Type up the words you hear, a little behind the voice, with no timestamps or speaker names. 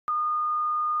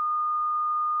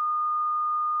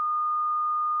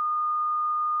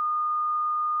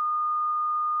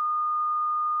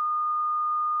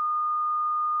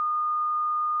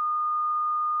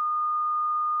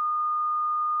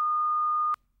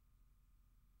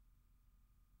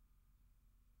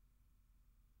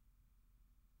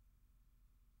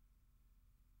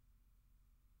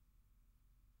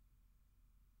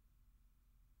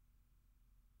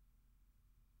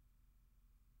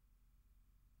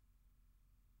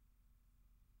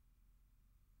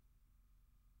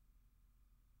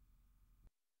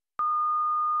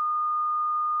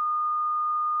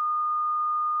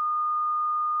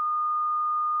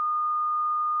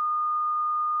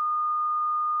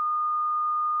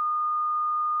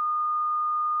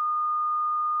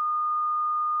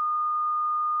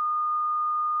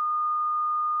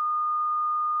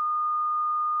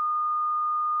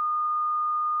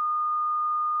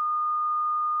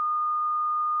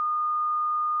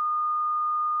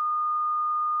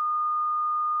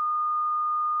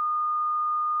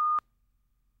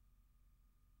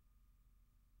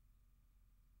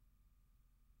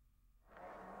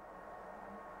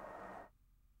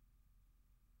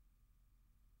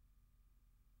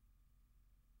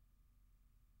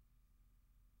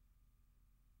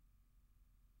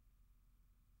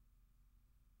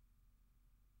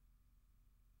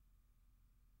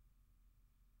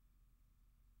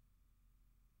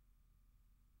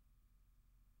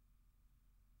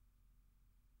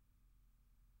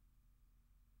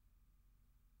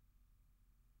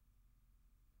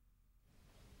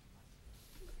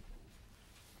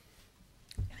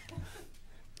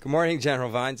Good morning,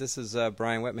 General Vines. This is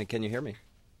Brian Whitman. Can you hear me?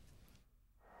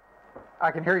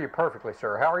 I can hear you perfectly,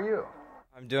 sir. How are you?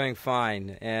 I'm doing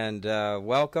fine, and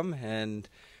welcome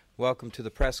to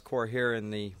the press corps here in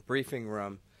the briefing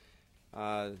room.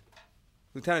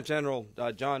 Lieutenant General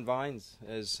John Vines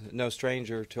is no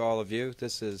stranger to all of you.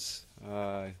 This is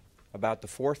about the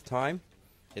fourth time.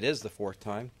 It is the fourth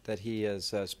time that he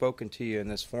has spoken to you in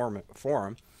this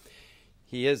forum.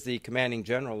 He is the commanding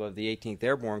general of the 18th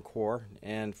Airborne Corps,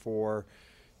 and for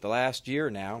the last year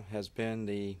now has been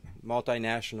the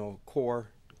multinational corps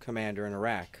commander in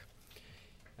Iraq.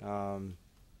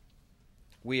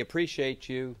 We appreciate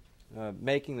you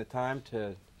making the time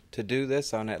to do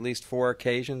this on at least 4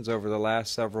 occasions over the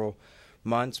last several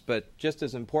months, but just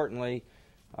as importantly,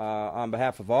 on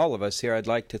behalf of all of us here, I'd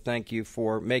like to thank you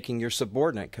for making your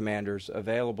subordinate commanders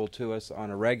available to us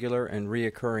on a regular and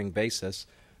reoccurring basis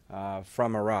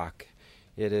from Iraq.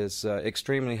 It is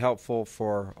extremely helpful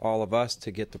for all of us to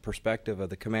get the perspective of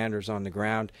the commanders on the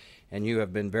ground, and you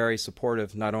have been very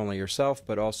supportive, not only yourself,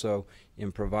 but also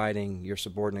in providing your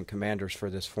subordinate commanders for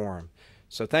this forum.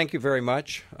 So thank you very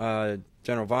much.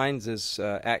 General Vines is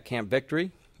at Camp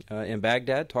Victory in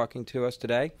Baghdad talking to us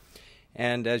today,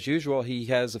 and as usual, he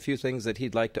has a few things that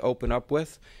he'd like to open up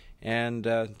with, and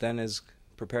then is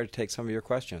prepared to take some of your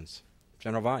questions.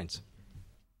 General Vines.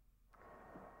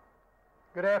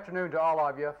 Good afternoon to all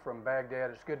of you from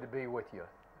Baghdad. It's good to be with you.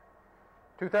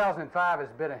 2005 has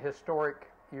been a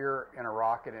historic year in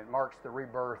Iraq, and it marks the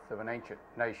rebirth of an ancient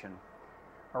nation.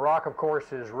 Iraq, of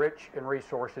course, is rich in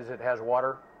resources. It has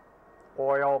water,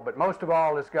 oil, but most of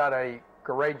all, it's got a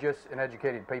courageous and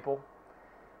educated people.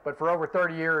 But for over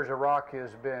 30 years, Iraq has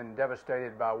been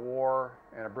devastated by war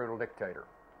and a brutal dictator.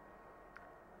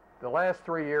 The last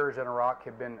 3 years in Iraq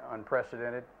have been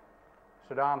unprecedented.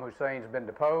 Saddam Hussein's been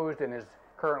deposed and is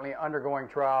currently undergoing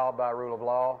trial by rule of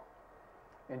law.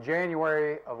 In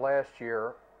January of last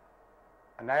year,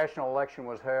 a national election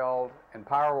was held and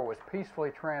power was peacefully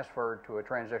transferred to a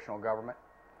transitional government.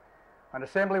 An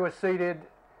assembly was seated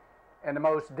and the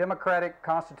most democratic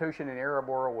constitution in the Arab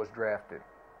world was drafted.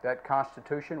 That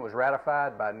constitution was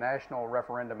ratified by a national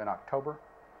referendum in October.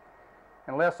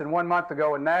 And less than 1 month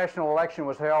ago, a national election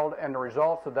was held, and the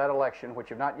results of that election, which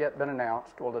have not yet been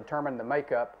announced, will determine the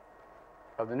makeup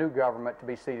of the new government to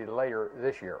be seated later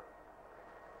this year.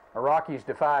 Iraqis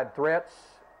defied threats,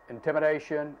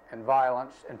 intimidation, and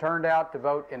violence, and turned out to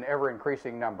vote in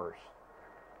ever-increasing numbers.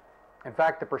 In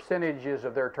fact, the percentages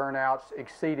of their turnouts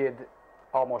exceeded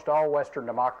almost all Western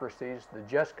democracies. The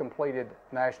just completed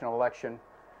national election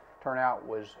turnout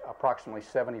was approximately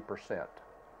 70%.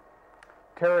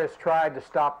 Terrorists tried to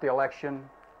stop the election.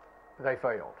 They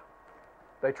failed.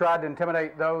 They tried to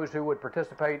intimidate those who would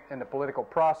participate in the political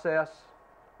process.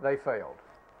 They failed.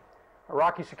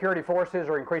 Iraqi security forces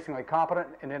are increasingly competent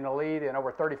and in the lead, and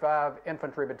over 35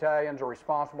 infantry battalions are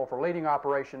responsible for leading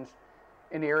operations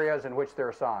in the areas in which they're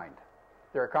assigned.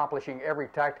 They're accomplishing every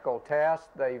tactical task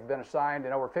they've been assigned,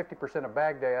 and over 50% of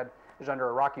Baghdad is under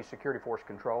Iraqi security force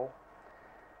control.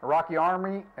 Iraqi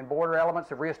army and border elements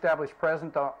have reestablished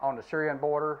presence on the Syrian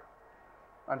border.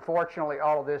 Unfortunately,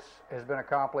 all of this has been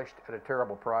accomplished at a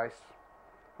terrible price.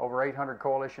 Over 800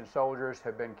 coalition soldiers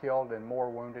have been killed and more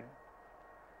wounded.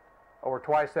 Over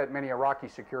twice that many Iraqi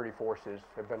security forces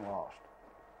have been lost.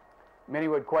 Many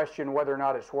would question whether or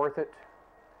not it's worth it,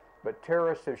 but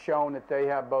terrorists have shown that they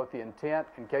have both the intent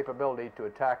and capability to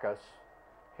attack us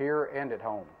here and at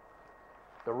home.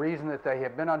 The reason that they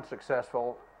have been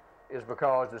unsuccessful is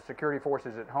because the security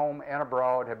forces at home and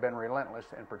abroad have been relentless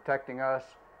in protecting us,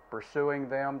 pursuing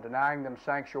them, denying them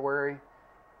sanctuary,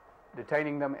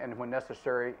 detaining them, and when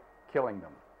necessary, killing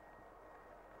them.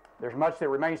 There's much that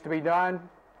remains to be done.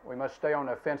 We must stay on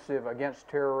the offensive against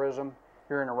terrorism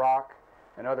here in Iraq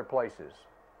and other places.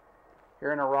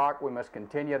 Here in Iraq, we must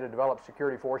continue to develop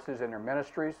security forces and their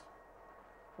ministries.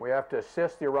 We have to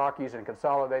assist the Iraqis in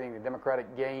consolidating the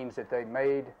democratic gains that they've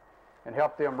made and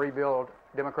help them rebuild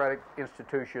democratic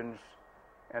institutions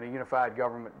and a unified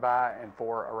government by and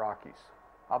for Iraqis.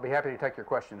 I'll be happy to take your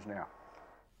questions now.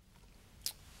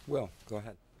 Will, go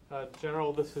ahead.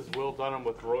 General, this is Will Dunham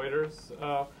with Reuters.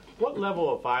 What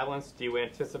level of violence do you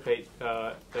anticipate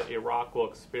that Iraq will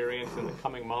experience in the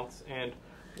coming months, and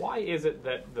why is it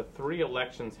that the 3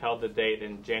 elections held to date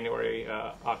in January,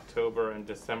 October, and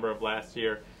December of last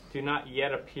year do not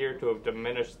yet appear to have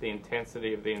diminished the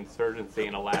intensity of the insurgency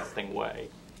in a lasting way?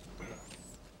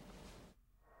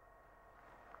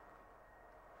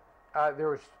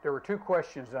 There were 2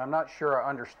 questions, and I'm not sure I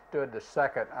understood the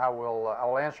second.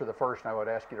 I'll answer the first, and I would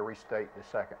ask you to restate the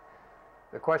second.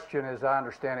 The question, as I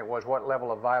understand it, was what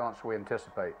level of violence we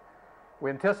anticipate. We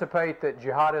anticipate that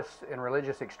jihadists and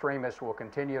religious extremists will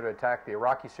continue to attack the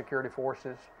Iraqi security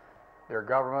forces, their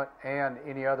government, and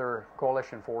any other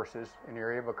coalition forces in the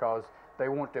area because they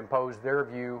want to impose their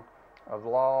view of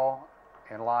law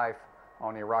and life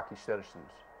on the Iraqi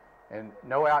citizens. And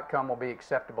no outcome will be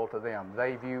acceptable to them.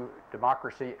 They view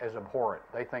democracy as abhorrent.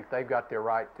 They think they've got the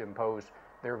right to impose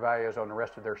their values on the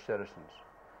rest of their citizens.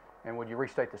 And would you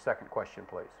restate the second question,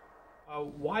 please?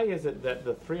 Why is it that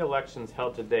the 3 elections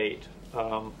held to date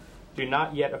do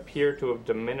not yet appear to have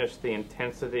diminished the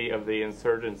intensity of the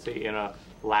insurgency in a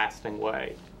lasting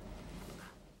way?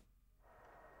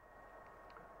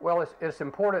 Well, it's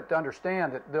important to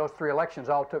understand that those 3 elections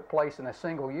all took place in a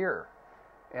single year.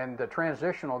 And the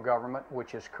transitional government,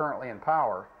 which is currently in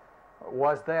power,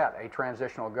 was that a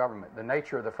transitional government? The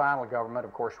nature of the final government,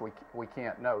 of course, we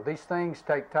can't know. These things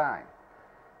take time.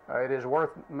 It is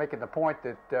worth making the point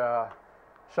that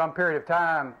some period of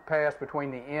time passed between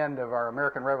the end of our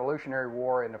American Revolutionary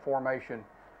War and the formation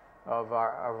of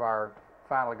our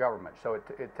final government. So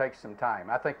it takes some time.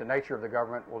 I think the nature of the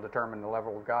government will determine the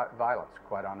level of violence,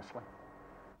 quite honestly.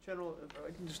 General,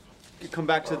 I can just come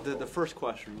back to the first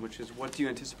question, which is what do you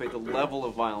anticipate the level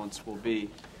of violence will be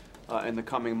in the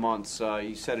coming months?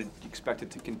 You said you expect it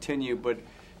to continue, but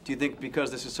do you think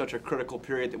because this is such a critical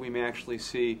period that we may actually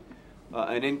see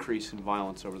an increase in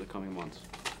violence over the coming months?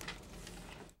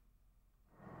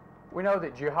 We know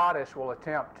that jihadists will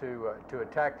attempt to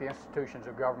attack the institutions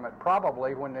of government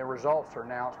probably when the results are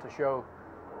announced to show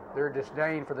their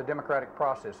disdain for the democratic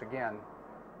process. Again,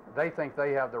 they think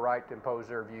they have the right to impose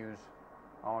their views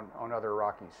on other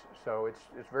Iraqis. So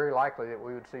it's very likely that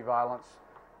we would see violence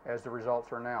as the results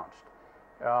are announced.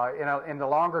 In the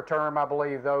longer term, I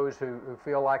believe those who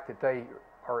feel like that they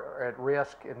are at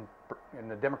risk in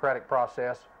the democratic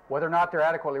process, whether or not they're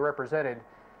adequately represented,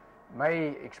 may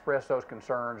express those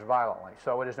concerns violently.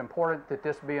 So it is important that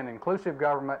this be an inclusive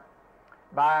government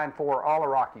by and for all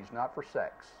Iraqis, not for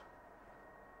sects.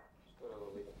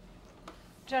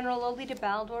 General Lolita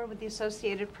Baldor with the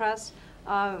Associated Press.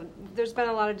 There's been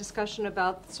a lot of discussion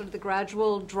about sort of the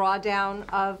gradual drawdown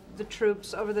of the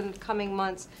troops over the coming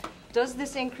months. Does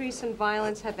this increase in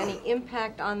violence have any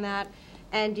impact on that?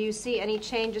 And do you see any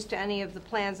changes to any of the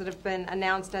plans that have been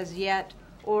announced as yet,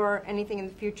 or anything in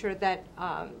the future that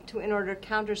in order to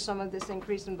counter some of this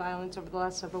increase in violence over the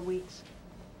last several weeks?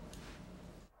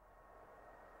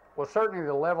 Well, certainly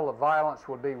the level of violence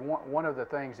would be one of the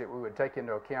things that we would take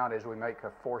into account as we make a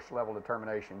force level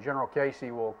determination. General Casey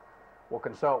will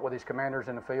consult with his commanders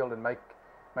in the field and make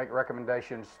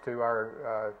recommendations to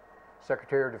our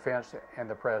Secretary of Defense and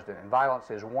the President. And violence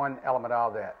is one element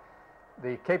of that.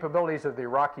 The capabilities of the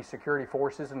Iraqi security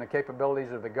forces and the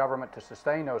capabilities of the government to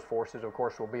sustain those forces, of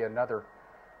course, will be another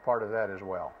part of that as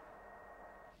well.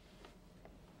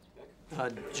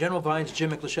 General Vines,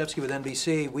 Jim Miklashevsky with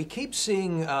NBC. We keep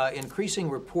seeing increasing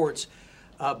reports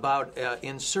about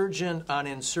insurgent on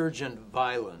insurgent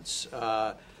violence,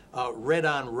 red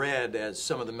on red, as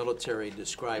some of the military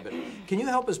describe it. Can you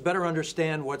help us better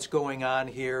understand what's going on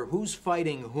here? Who's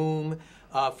fighting whom?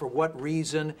 For what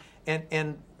reason?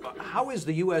 And how is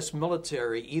the U.S.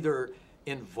 military either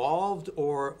involved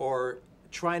or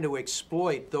trying to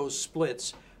exploit those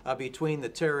splits between the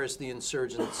terrorists, the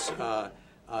insurgents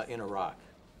in Iraq?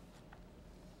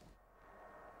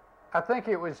 I think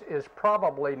is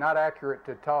probably not accurate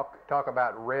to talk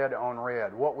about red on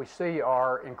red. What we see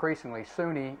are increasingly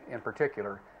Sunni, in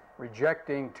particular,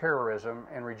 rejecting terrorism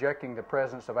and rejecting the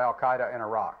presence of Al-Qaeda in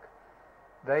Iraq.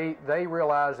 They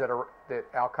realize that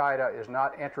Al-Qaeda is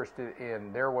not interested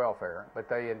in their welfare, but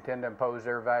they intend to impose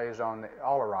their values on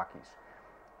all Iraqis.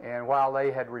 And while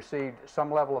they had received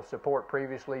some level of support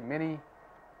previously, many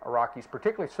Iraqis,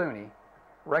 particularly Sunni,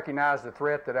 recognize the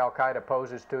threat that Al-Qaeda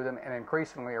poses to them and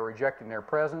increasingly are rejecting their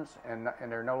presence, and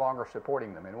they're no longer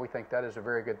supporting them. And we think that is a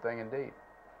very good thing indeed.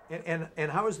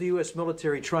 And how is the U.S.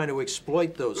 military trying to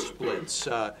exploit those splits?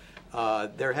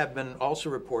 There have been also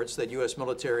reports that U.S.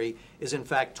 military is in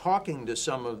fact talking to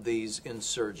some of these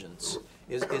insurgents.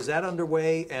 Is that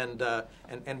underway? And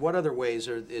what other ways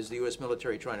is the U.S.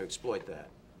 military trying to exploit that?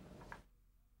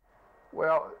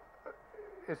 Well,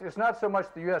 it's not so much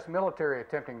the U.S. military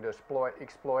attempting to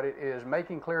exploit it. It is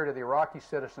making clear to the Iraqi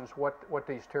citizens what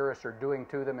these terrorists are doing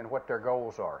to them and what their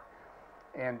goals are,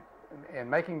 and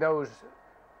making those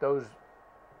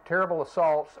terrible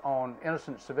assaults on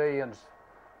innocent civilians,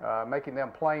 making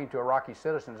them plain to Iraqi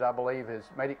citizens, I believe, has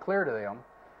made it clear to them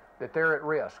that they're at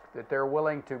risk, that they're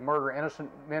willing to murder innocent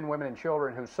men, women, and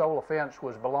children whose sole offense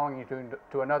was belonging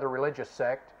to another religious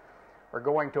sect or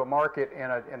going to a market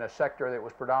in a sector that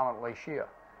was predominantly Shia.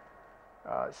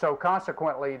 So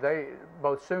consequently,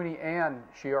 both Sunni and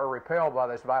Shia are repelled by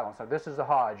this violence. Now, this is the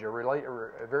Hajj,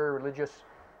 a very religious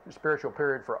and spiritual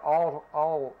period for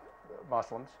all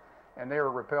Muslims, and they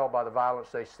are repelled by the violence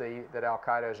they see that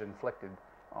al-Qaeda has inflicted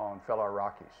on fellow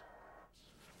Iraqis.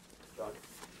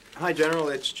 Hi, General.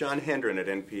 It's John Hendren at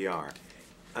NPR.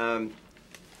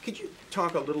 Could you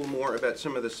talk a little more about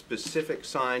some of the specific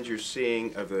signs you're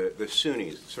seeing of the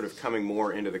Sunnis sort of coming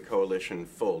more into the coalition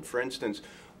fold? For instance,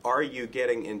 are you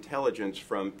getting intelligence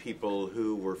from people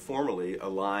who were formerly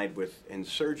allied with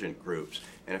insurgent groups?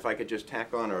 And if I could just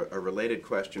tack on a related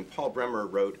question, Paul Bremer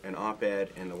wrote an op-ed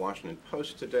in the Washington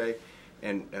Post today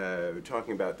and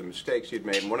talking about the mistakes he'd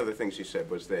made. And one of the things he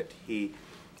said was that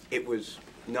it was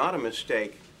not a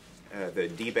mistake, the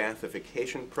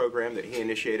de-Baathification program that he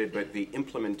initiated, but the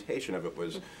implementation of it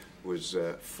was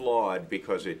flawed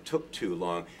because it took too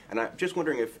long. And I'm just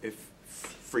wondering if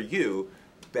for you,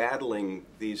 battling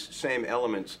these same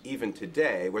elements even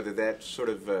today, whether that's sort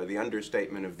of the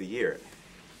understatement of the year.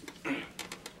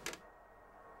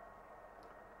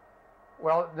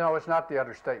 Well, no, it's not the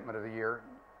understatement of the year.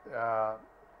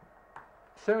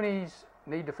 Sunnis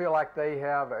need to feel like they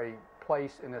have a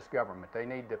place in this government. They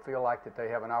need to feel like that they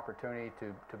have an opportunity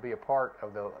to be a part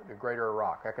of the greater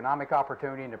Iraq, economic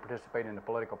opportunity, and to participate in the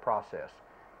political process.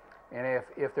 And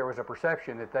if there was a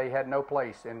perception that they had no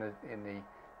place in the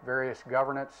various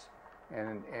governance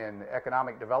and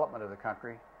economic development of the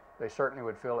country, they certainly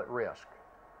would feel at risk.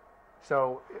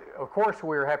 So, of course,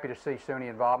 we're happy to see Sunni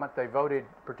involvement. They voted,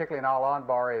 particularly in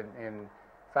Al-Anbar, in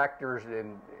factors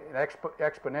in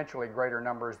exponentially greater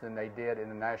numbers than they did in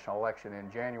the national election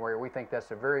in January. We think that's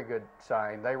a very good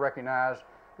sign. They recognize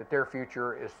that their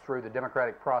future is through the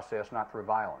democratic process, not through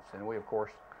violence, and we, of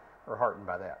course, are heartened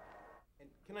by that.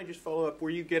 Can I just follow up? Are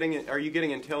you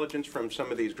getting intelligence from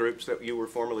some of these groups that you were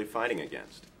formerly fighting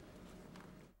against?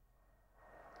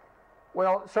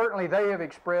 Well, certainly they have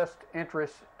expressed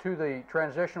interest to the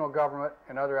transitional government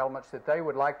and other elements that they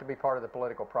would like to be part of the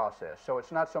political process. So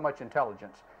it's not so much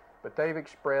intelligence, but they've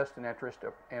expressed an interest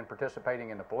in participating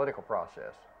in the political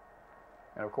process.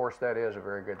 And of course, that is a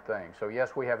very good thing. So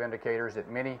yes, we have indicators that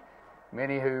many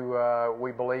who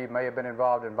we believe may have been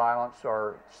involved in violence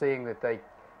are seeing that they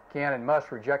can and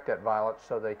must reject that violence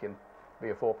so they can be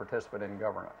a full participant in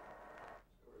government.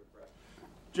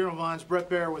 General Vines, Brett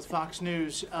Baer with Fox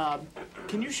News.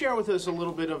 Can you share with us a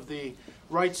little bit of the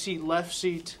right seat, left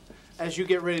seat as you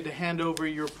get ready to hand over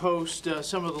your post,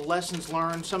 some of the lessons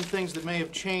learned, some things that may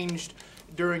have changed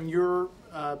during your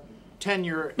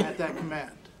tenure at that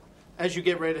command as you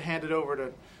get ready to hand it over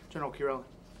to General Chiarelli?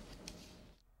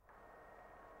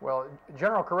 Well,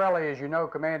 General Chiarelli, as you know,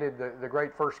 commanded the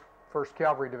great 1st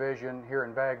Cavalry Division here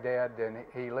in Baghdad, and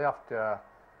he left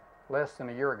less than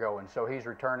a year ago, and so he's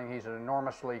returning. He's an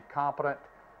enormously competent,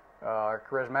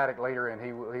 charismatic leader, and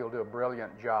he'll do a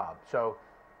brilliant job. So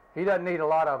he doesn't need a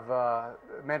lot of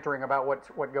mentoring about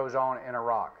what goes on in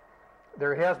Iraq.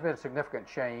 There has been significant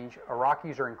change.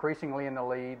 Iraqis are increasingly in the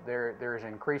lead. There's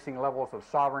increasing levels of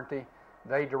sovereignty.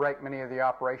 They direct many of the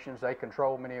operations. They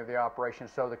control many of the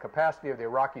operations. So the capacity of the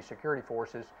Iraqi security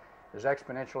forces is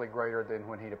exponentially greater than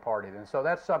when he departed. And so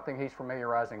that's something he's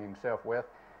familiarizing himself with.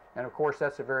 And of course,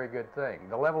 that's a very good thing.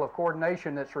 The level of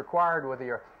coordination that's required with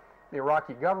the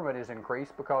Iraqi government is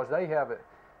increased because they have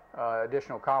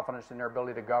additional confidence in their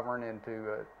ability to govern and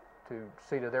to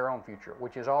see to their own future,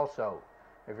 which is also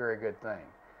a very good thing.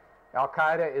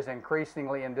 Al-Qaeda is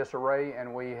increasingly in disarray,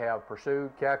 and we have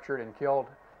pursued, captured, and killed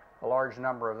a large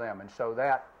number of them. And so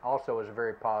that also is a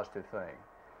very positive thing.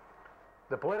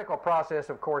 The political process,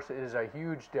 of course, is a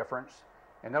huge difference.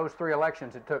 In those 3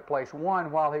 elections that took place,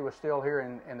 one while he was still here,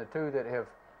 and the 2 that have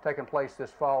taken place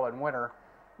this fall and winter,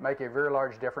 make a very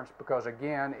large difference because,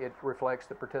 again, it reflects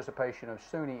the participation of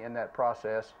Sunni in that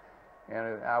process,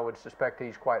 and I would suspect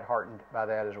he's quite heartened by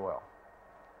that as well.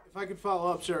 If I could follow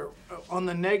up, sir, on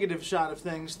the negative side of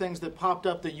things that popped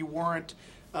up that you weren't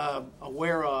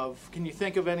aware of, can you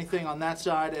think of anything on that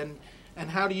side, and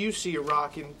how do you see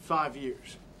Iraq in 5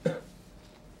 years?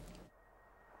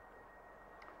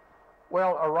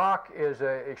 Well, Iraq is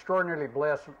an extraordinarily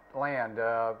blessed land.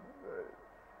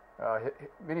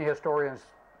 Many historians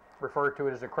refer to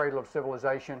it as the cradle of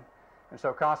civilization, and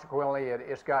so consequently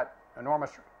it's got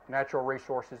enormous natural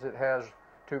resources. It has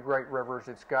 2 great rivers.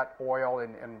 It's got oil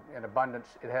in abundance.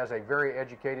 It has a very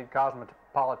educated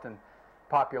cosmopolitan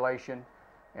population,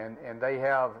 and they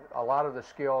have a lot of the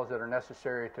skills that are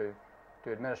necessary to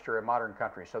administer a modern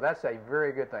country. So that's a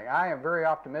very good thing. I am very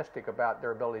optimistic about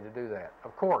their ability to do that.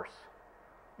 Of course,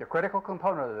 the critical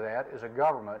component of that is a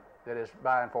government that is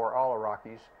by and for all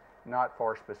Iraqis, not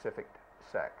for specific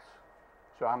sects.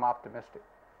 So I'm optimistic.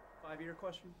 5-year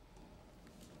question?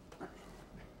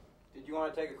 Did you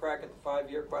want to take a crack at the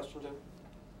 5-year question, Jim?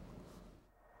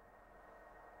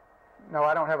 No,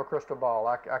 I don't have a crystal ball.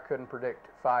 I couldn't predict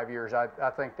 5 years. I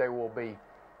think it will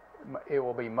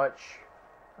be much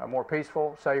more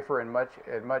peaceful, safer, and much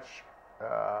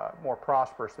more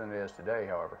prosperous than it is today,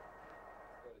 however.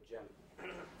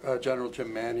 General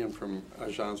Jim Mannion from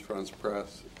Agence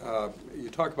France-Presse. You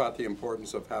talk about the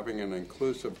importance of having an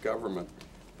inclusive government,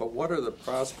 but what are the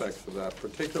prospects of that,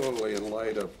 particularly in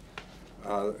light of,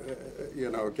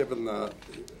 given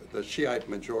the Shiite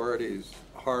majority's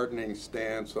hardening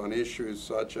stance on issues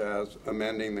such as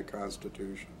amending the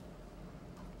Constitution?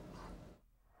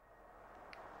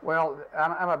 Well,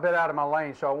 I'm a bit out of my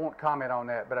lane, so I won't comment on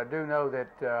that, but I do know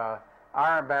that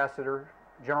our ambassador,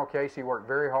 General Casey, worked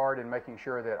very hard in making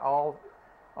sure that all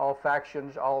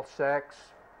factions, all sects,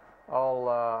 all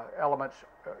elements,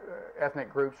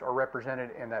 ethnic groups are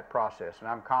represented in that process. And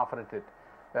I'm confident that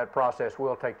that process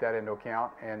will take that into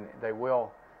account and they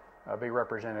will be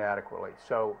represented adequately.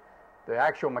 So the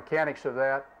actual mechanics of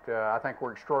that, I think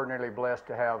we're extraordinarily blessed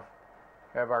to have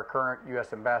our current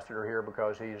U.S. ambassador here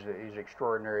because he's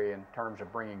extraordinary in terms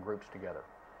of bringing groups together.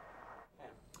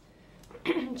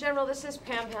 General, this is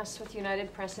Pam Hess with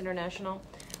United Press International.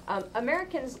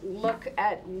 Americans look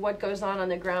at what goes on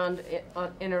the ground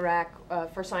in Iraq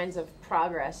for signs of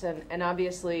progress, and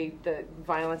obviously the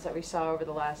violence that we saw over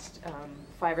the last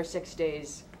 5 or 6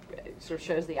 days sort of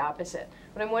shows the opposite.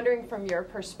 But I'm wondering from your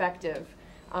perspective,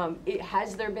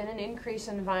 has there been an increase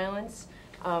in violence,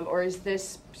 or is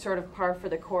this sort of par for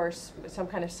the course, some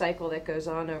kind of cycle that goes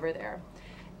on over there?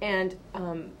 And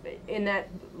in that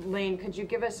lane, could you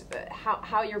give us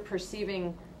how you're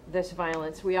perceiving this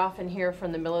violence? We often hear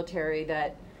from the military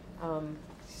that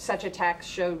such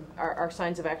attacks are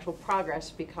signs of actual progress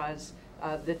because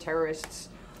the terrorists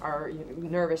are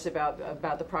nervous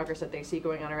about the progress that they see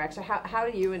going on in Iraq. So how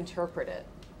do you interpret it?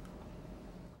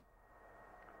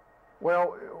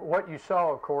 Well, what you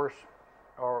saw, of course,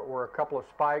 were a couple of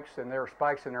spikes, and there are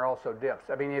spikes and there are also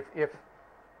dips. I mean, if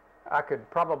I could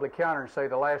probably counter and say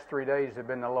the last 3 days have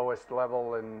been the lowest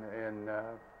level in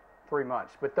 3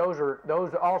 months. But those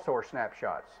also are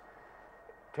snapshots.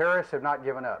 Terrorists have not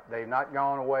given up. They've not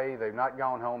gone away. They've not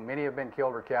gone home. Many have been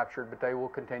killed or captured, but they will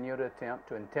continue to attempt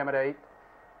to intimidate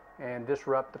and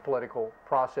disrupt the political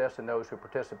process and those who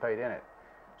participate in it.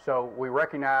 So we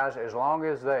recognize as long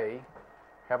as they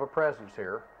have a presence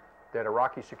here, that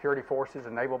Iraqi security forces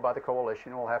enabled by the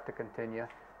coalition will have to continue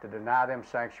to deny them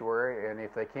sanctuary, and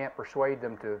if they can't persuade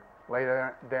them to lay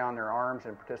down their arms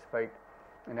and participate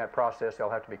in that process,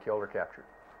 they'll have to be killed or captured.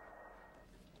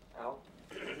 Al?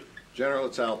 General,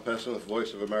 it's Al Pessin with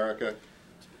Voice of America.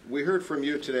 We heard from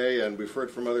you today, and we've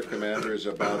heard from other commanders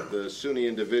about the Sunni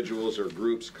individuals or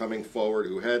groups coming forward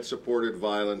who had supported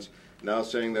violence, now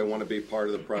saying they want to be part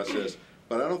of the process.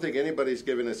 But I don't think anybody's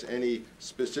given us any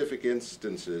specific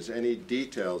instances, any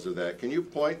details of that. Can you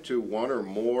point to one or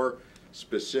more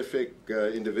specific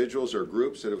individuals or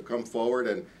groups that have come forward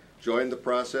and joined the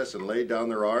process and laid down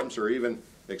their arms or even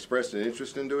expressed an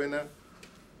interest in doing that?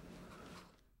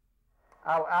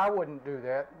 I wouldn't do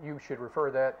that. You should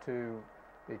refer that to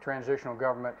the transitional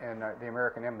government and the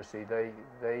American embassy. They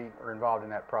are involved in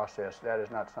that process. That is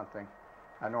not something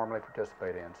I normally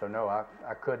participate in. So no,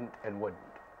 I couldn't and wouldn't.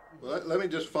 Well, let me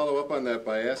just follow up on that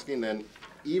by asking then,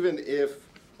 even if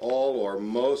all or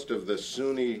most of the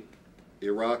Sunni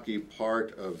Iraqi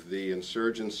part of the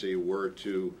insurgency were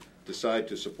to decide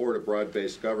to support a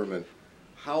broad-based government,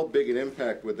 how big an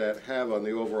impact would that have on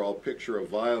the overall picture of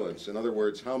violence? In other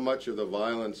words, how much of the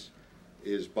violence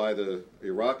is by the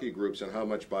Iraqi groups and how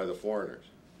much by the foreigners?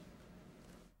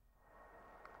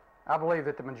 I believe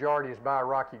that the majority is by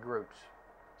Iraqi groups.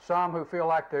 Some who feel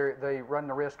like they run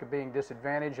the risk of being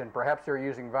disadvantaged, and perhaps they're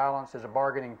using violence as a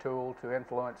bargaining tool to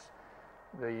influence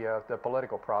the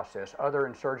political process. Other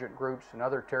insurgent groups and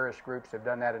other terrorist groups have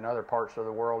done that in other parts of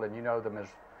the world, and you know them as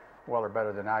well or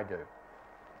better than I do.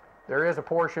 There is a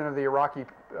portion of the Iraqi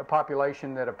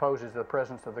population that opposes the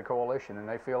presence of the coalition, and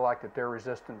they feel like that their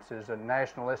resistance is a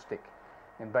nationalistic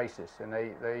in basis, and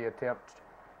they attempt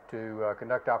to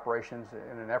conduct operations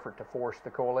in an effort to force the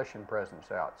coalition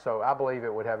presence out. So I believe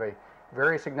it would have a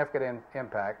very significant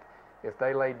impact if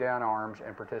they laid down arms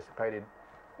and participated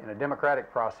in a democratic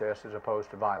process as opposed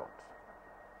to violence.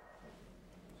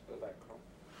 Let's go back,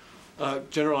 Carl.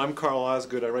 General, I'm Carl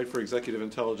Osgood. I write for Executive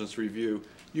Intelligence Review.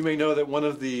 You may know that one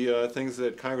of the things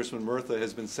that Congressman Murtha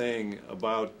has been saying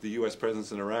about the U.S.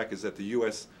 presence in Iraq is that the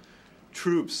U.S.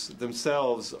 troops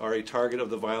themselves are a target of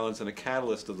the violence and a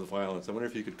catalyst of the violence. I wonder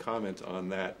if you could comment on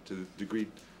that to the degree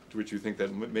to which you think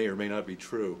that may or may not be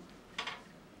true.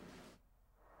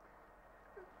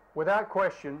 Without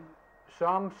question,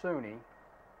 some Sunni,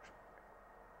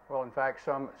 well, in fact,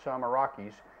 some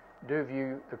Iraqis, do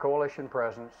view the coalition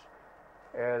presence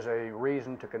as a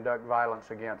reason to conduct violence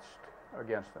against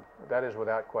them. That is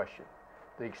without question.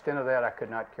 The extent of that I could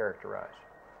not characterize.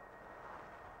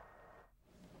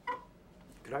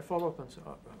 Could I follow up on some?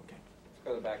 Okay. Let's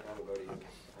go to the back and we'll go to you. Okay.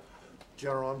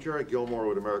 General, I'm Jerry Gilmore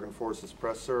with American Forces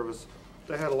Press Service.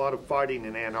 They had a lot of fighting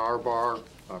in Ann Arbor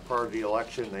prior to the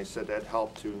election. They said that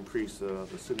helped to increase the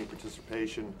Sunni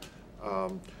participation.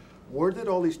 Where did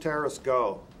all these terrorists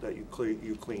go that you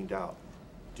cleaned out?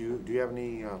 Do you have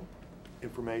any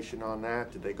information on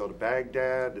that? Did they go to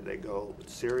Baghdad? Did they go to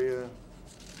Syria?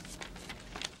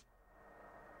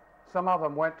 Some of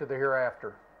them went to the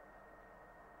hereafter.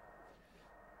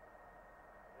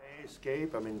 Did they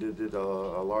escape? I mean, did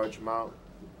a large amount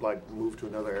move to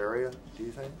another area, do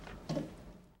you think?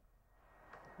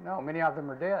 No, many of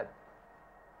them are dead.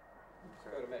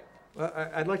 Well,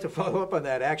 I'd like to follow up on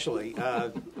that, actually.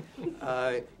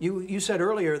 You said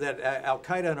earlier that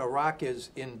Al-Qaeda in Iraq is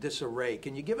in disarray.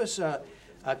 Can you give us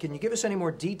any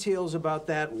more details about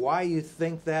that? Why you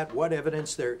think that? What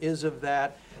evidence there is of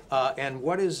that? And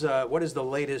what is the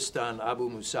latest on Abu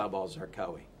Musab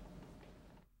al-Zarqawi?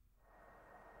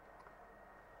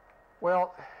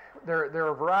 Well, there are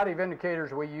a variety of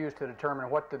indicators we use to determine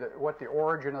what the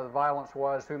origin of the violence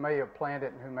was, who may have planned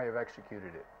it, and who may have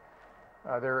executed it.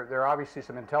 There are obviously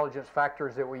some intelligence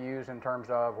factors that we use in terms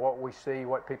of what we see,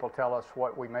 what people tell us,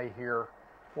 what we may hear.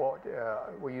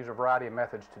 We use a variety of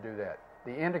methods to do that.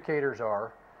 The indicators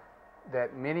are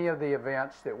that many of the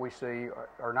events that we see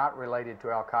are not related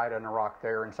to Al-Qaeda in Iraq.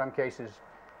 They're in some cases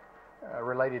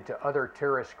related to other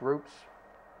terrorist groups.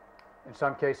 In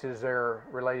some cases they're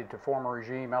related to former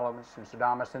regime elements in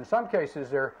Saddam. In some cases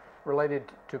they're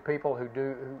related to people who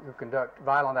conduct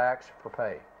violent acts for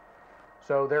pay.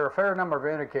 So there are a fair number of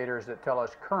indicators that tell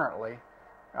us currently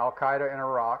Al-Qaeda in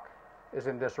Iraq is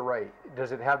in disarray.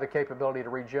 Does it have the capability to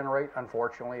regenerate?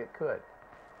 Unfortunately, it could.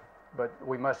 But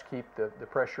we must keep the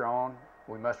pressure on.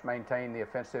 We must maintain the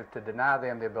offensive to deny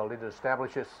them the ability to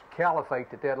establish this caliphate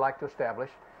that they'd like to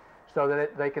establish so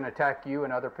that they can attack you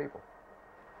and other people.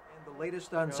 And the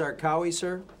latest on Zarqawi,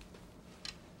 sir?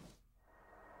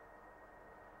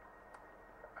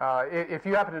 If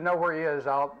you happen to know where he is,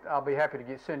 I'll be happy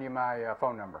to send you my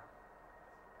phone number.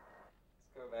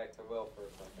 Let's go back to Will for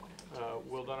a second.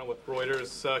 Will Dunham with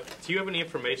Reuters. Do you have any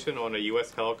information on a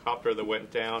U.S. helicopter that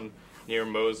went down near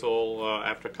Mosul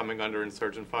after coming under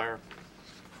insurgent fire?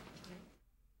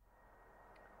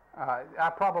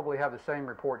 I probably have the same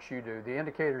reports you do. The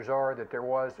indicators are that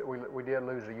we did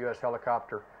lose a U.S.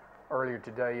 helicopter earlier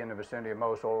today in the vicinity of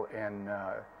Mosul, and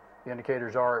the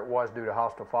indicators are it was due to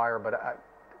hostile fire, but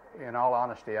in all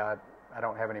honesty, I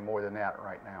don't have any more than that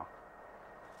right now.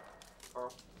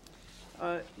 Carl?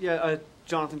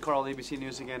 Jonathan Carl, ABC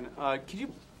News again. Could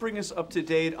you bring us up to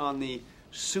date on the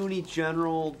Sunni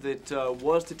general that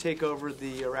was to take over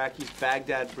the Iraqi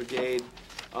Baghdad brigade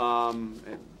and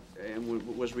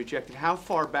was rejected? How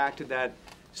far back did that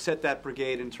set that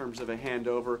brigade in terms of a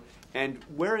handover? And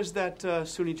where is that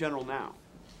Sunni general now?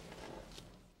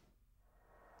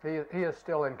 He is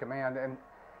still in command, and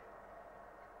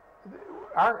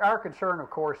our concern, of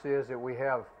course, is that we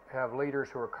have leaders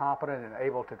who are competent and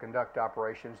able to conduct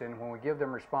operations, and when we give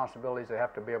them responsibilities, they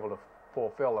have to be able to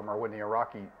fulfill them, or when the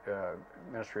Iraqi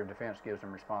Ministry of Defense gives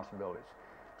them responsibilities.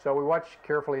 So we watch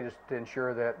carefully to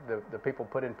ensure that the people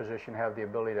put in position have the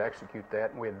ability to execute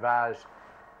that, and we advise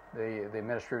the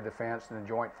Ministry of Defense and the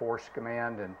Joint Force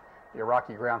Command and the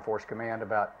Iraqi Ground Force Command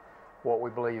about what we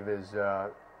believe is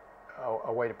a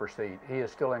way to proceed. He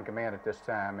is still in command at this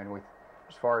time, and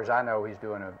as far as I know, he's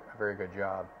doing a very good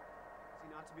job. Is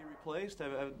he not to be replaced?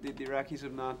 The Iraqis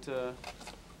have not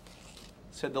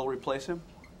said they'll replace him?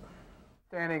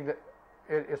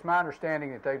 It's my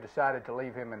understanding that they've decided to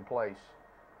leave him in place,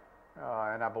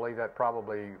 and I believe that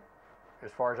probably,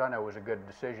 as far as I know, was a good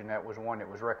decision. That was one that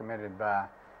was recommended by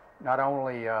not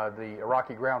only the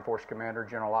Iraqi Ground Force Commander,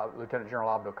 Lieutenant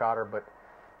General Abdul Qadir,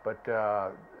 but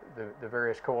the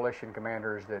various coalition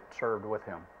commanders that served with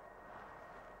him.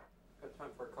 Got time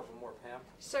for a couple more, Pam?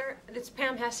 Sir, it's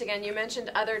Pam Hess again. You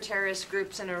mentioned other terrorist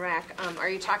groups in Iraq. Are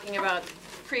you talking about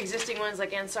pre-existing ones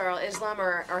like Ansar al-Islam,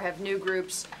 or have new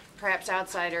groups, perhaps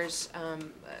outsiders,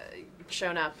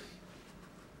 shown up?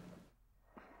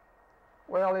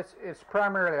 Well, it's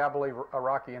primarily, I believe,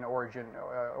 Iraqi in origin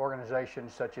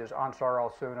organizations such as Ansar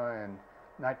al-Sunnah and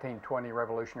 1920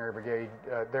 Revolutionary Brigade.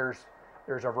 There's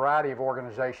a variety of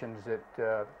organizations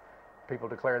that people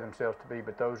declare themselves to be,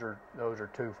 but those are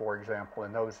two, for example,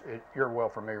 and you're well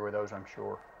familiar with those, I'm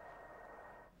sure.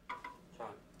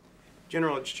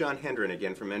 General, it's John Hendren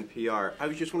again from NPR. I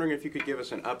was just wondering if you could give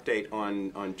us an update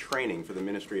on training for the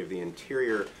Ministry of the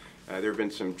Interior. There have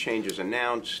been some changes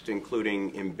announced,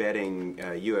 including embedding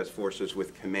U.S. forces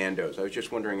with commandos. I was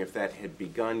just wondering if that had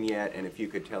begun yet, and if you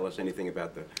could tell us anything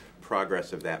about the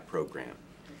progress of that program.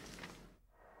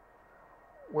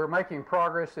 We're making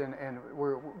progress, and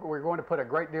we're going to put a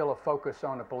great deal of focus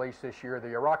on the police this year.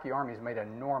 The Iraqi Army has made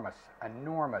enormous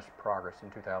progress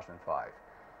in 2005.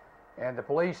 And the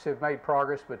police have made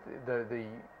progress, but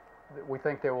we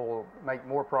think they will make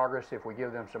more progress if we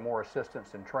give them some more assistance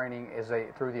and training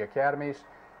through the academies,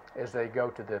 as they go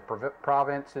to the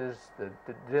provinces, the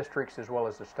districts, as well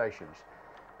as the stations.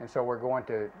 And so we're going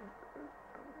to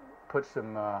put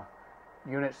some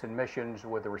units and missions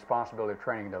with the responsibility of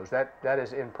training those. That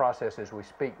is in process as we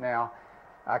speak now.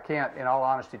 I can't, in all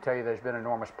honesty, tell you there's been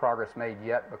enormous progress made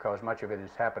yet, because much of it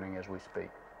is happening as we speak.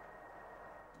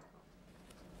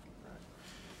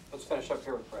 Let's finish up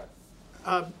here with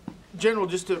Brad. General,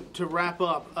 just to wrap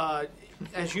up,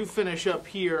 as you finish up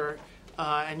here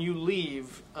and you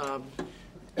leave,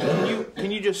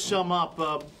 can you just sum up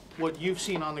what you've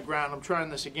seen on the ground? I'm trying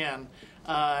this again.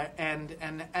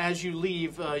 And as you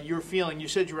leave, your feeling. You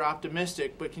said you were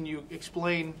optimistic, but can you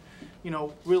explain,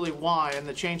 really why and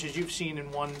the changes you've seen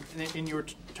in your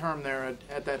term there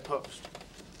at that post?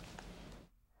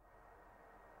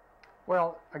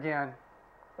 Well, again,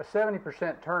 a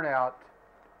 70% turnout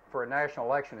for a national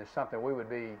election is something we would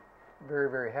be very,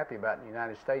 very happy about in the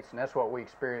United States, and that's what we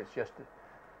experienced just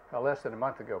less than a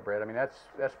month ago, Brett. I mean,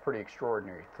 that's pretty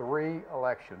extraordinary. 3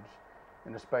 elections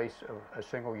in the space of a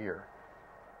single year.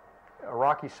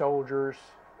 Iraqi soldiers,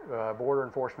 border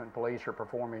enforcement police are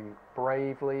performing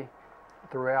bravely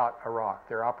throughout Iraq.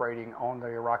 They're operating on the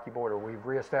Iraqi border. We've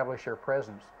reestablished their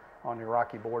presence on the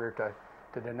Iraqi border to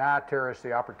deny terrorists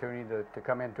the opportunity to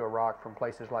come into Iraq from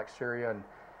places like Syria and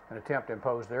attempt to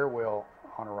impose their will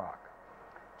on Iraq.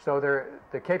 So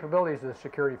the capabilities of the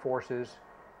security forces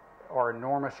are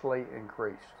enormously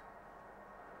increased.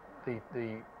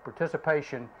 The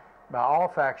participation by all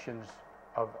factions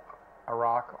of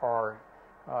Iraq are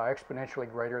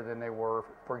exponentially greater than they were,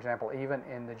 for example, even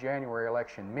in the January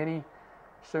election. Many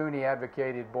Sunni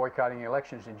advocated boycotting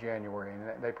elections in January,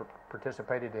 and they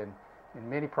participated in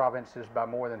many provinces by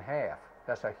more than half.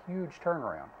 That's a huge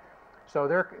turnaround. So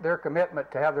their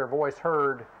commitment to have their voice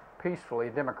heard peacefully,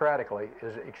 democratically,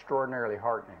 is extraordinarily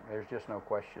heartening. There's just no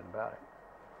question about it.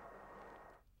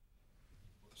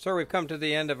 Sir, we've come to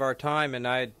the end of our time, and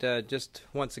I'd just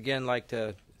once again like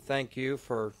to thank you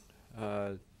for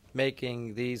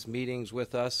making these meetings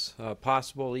with us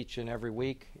possible each and every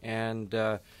week, and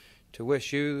to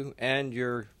wish you and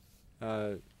your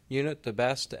unit the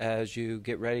best as you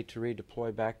get ready to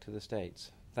redeploy back to the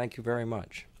States. Thank you very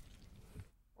much.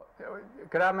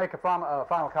 Could I make a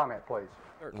final comment, please?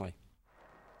 Certainly.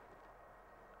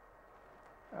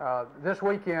 This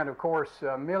weekend, of course,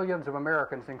 millions of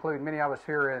Americans, including many of us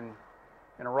here in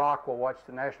Iraq, will watch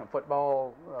the National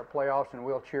Football playoffs, and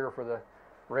we'll cheer for the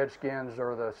Redskins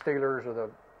or the Steelers or the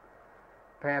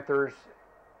Panthers,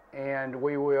 and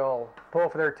we will pull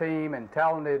for their team, and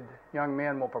talented young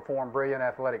men will perform brilliant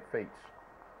athletic feats.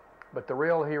 But the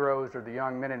real heroes are the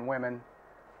young men and women,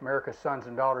 America's sons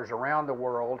and daughters around the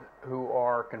world, who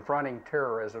are confronting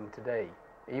terrorism today,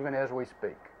 even as we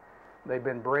speak. They've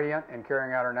been brilliant in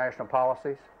carrying out our national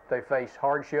policies. They face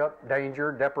hardship,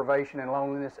 danger, deprivation, and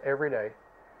loneliness every day.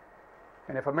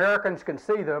 And if Americans can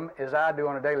see them, as I do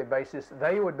on a daily basis,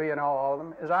 they would be in awe of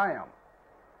them as I am.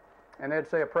 And they'd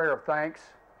say a prayer of thanks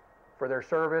for their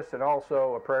service and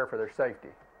also a prayer for their safety.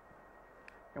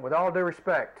 And with all due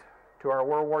respect to our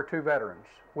World War II veterans,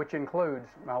 which includes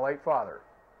my late father,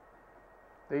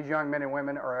 these young men and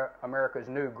women are America's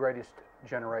new greatest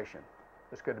generation.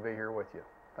 It's good to be here with you.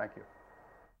 Thank you.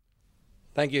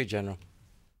 Thank you, General.